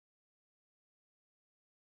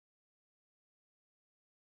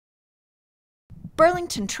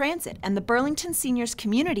Burlington Transit and the Burlington Seniors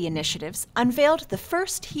Community Initiatives unveiled the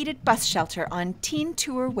first heated bus shelter on Teen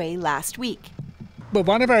Tour Way last week. But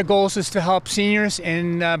one of our goals is to help seniors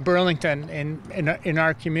in Burlington, in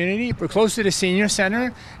our community. We're close to the senior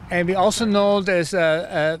center, and we also know there's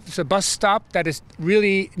a bus stop that is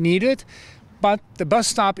really needed. But the bus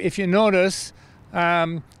stop, if you notice,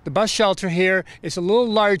 the bus shelter here is a little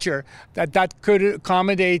larger, that could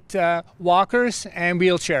accommodate walkers and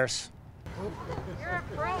wheelchairs.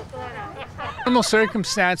 Normal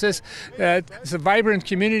circumstances, there's a vibrant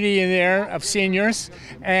community in there of seniors,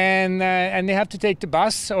 and they have to take the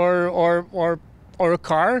bus or a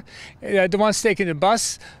car. The ones taking the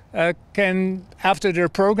bus can, after their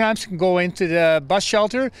programs, can go into the bus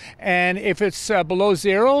shelter, and if it's below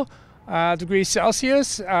 0 degrees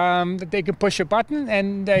Celsius, they can push a button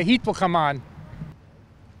and the heat will come on.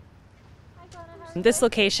 This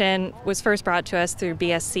location was first brought to us through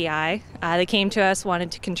BSCI. They came to us,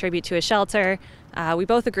 wanted to contribute to a shelter. We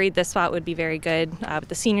both agreed this spot would be very good with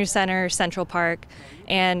the Senior Center, Central Park,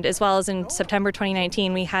 and as well as in September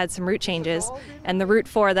 2019 we had some route changes, and the Route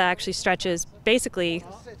 4 that actually stretches basically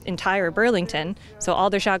entire Burlington, so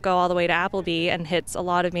Aldershot go all the way to Appleby and hits a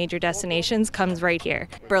lot of major destinations, comes right here.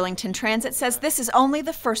 Burlington Transit says this is only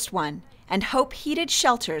the first one, and hope heated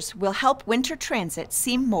shelters will help winter transit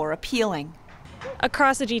seem more appealing.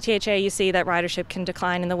 Across the GTHA, you see that ridership can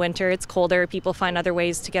decline in the winter. It's colder, people find other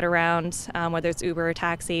ways to get around, whether it's Uber or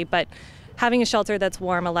taxi, but having a shelter that's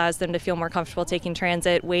warm allows them to feel more comfortable taking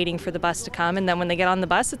transit, waiting for the bus to come, and then when they get on the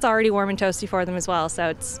bus, it's already warm and toasty for them as well, so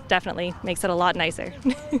it's definitely makes it a lot nicer.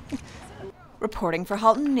 Reporting for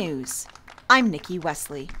Halton News, I'm Nikki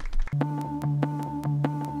Wesley.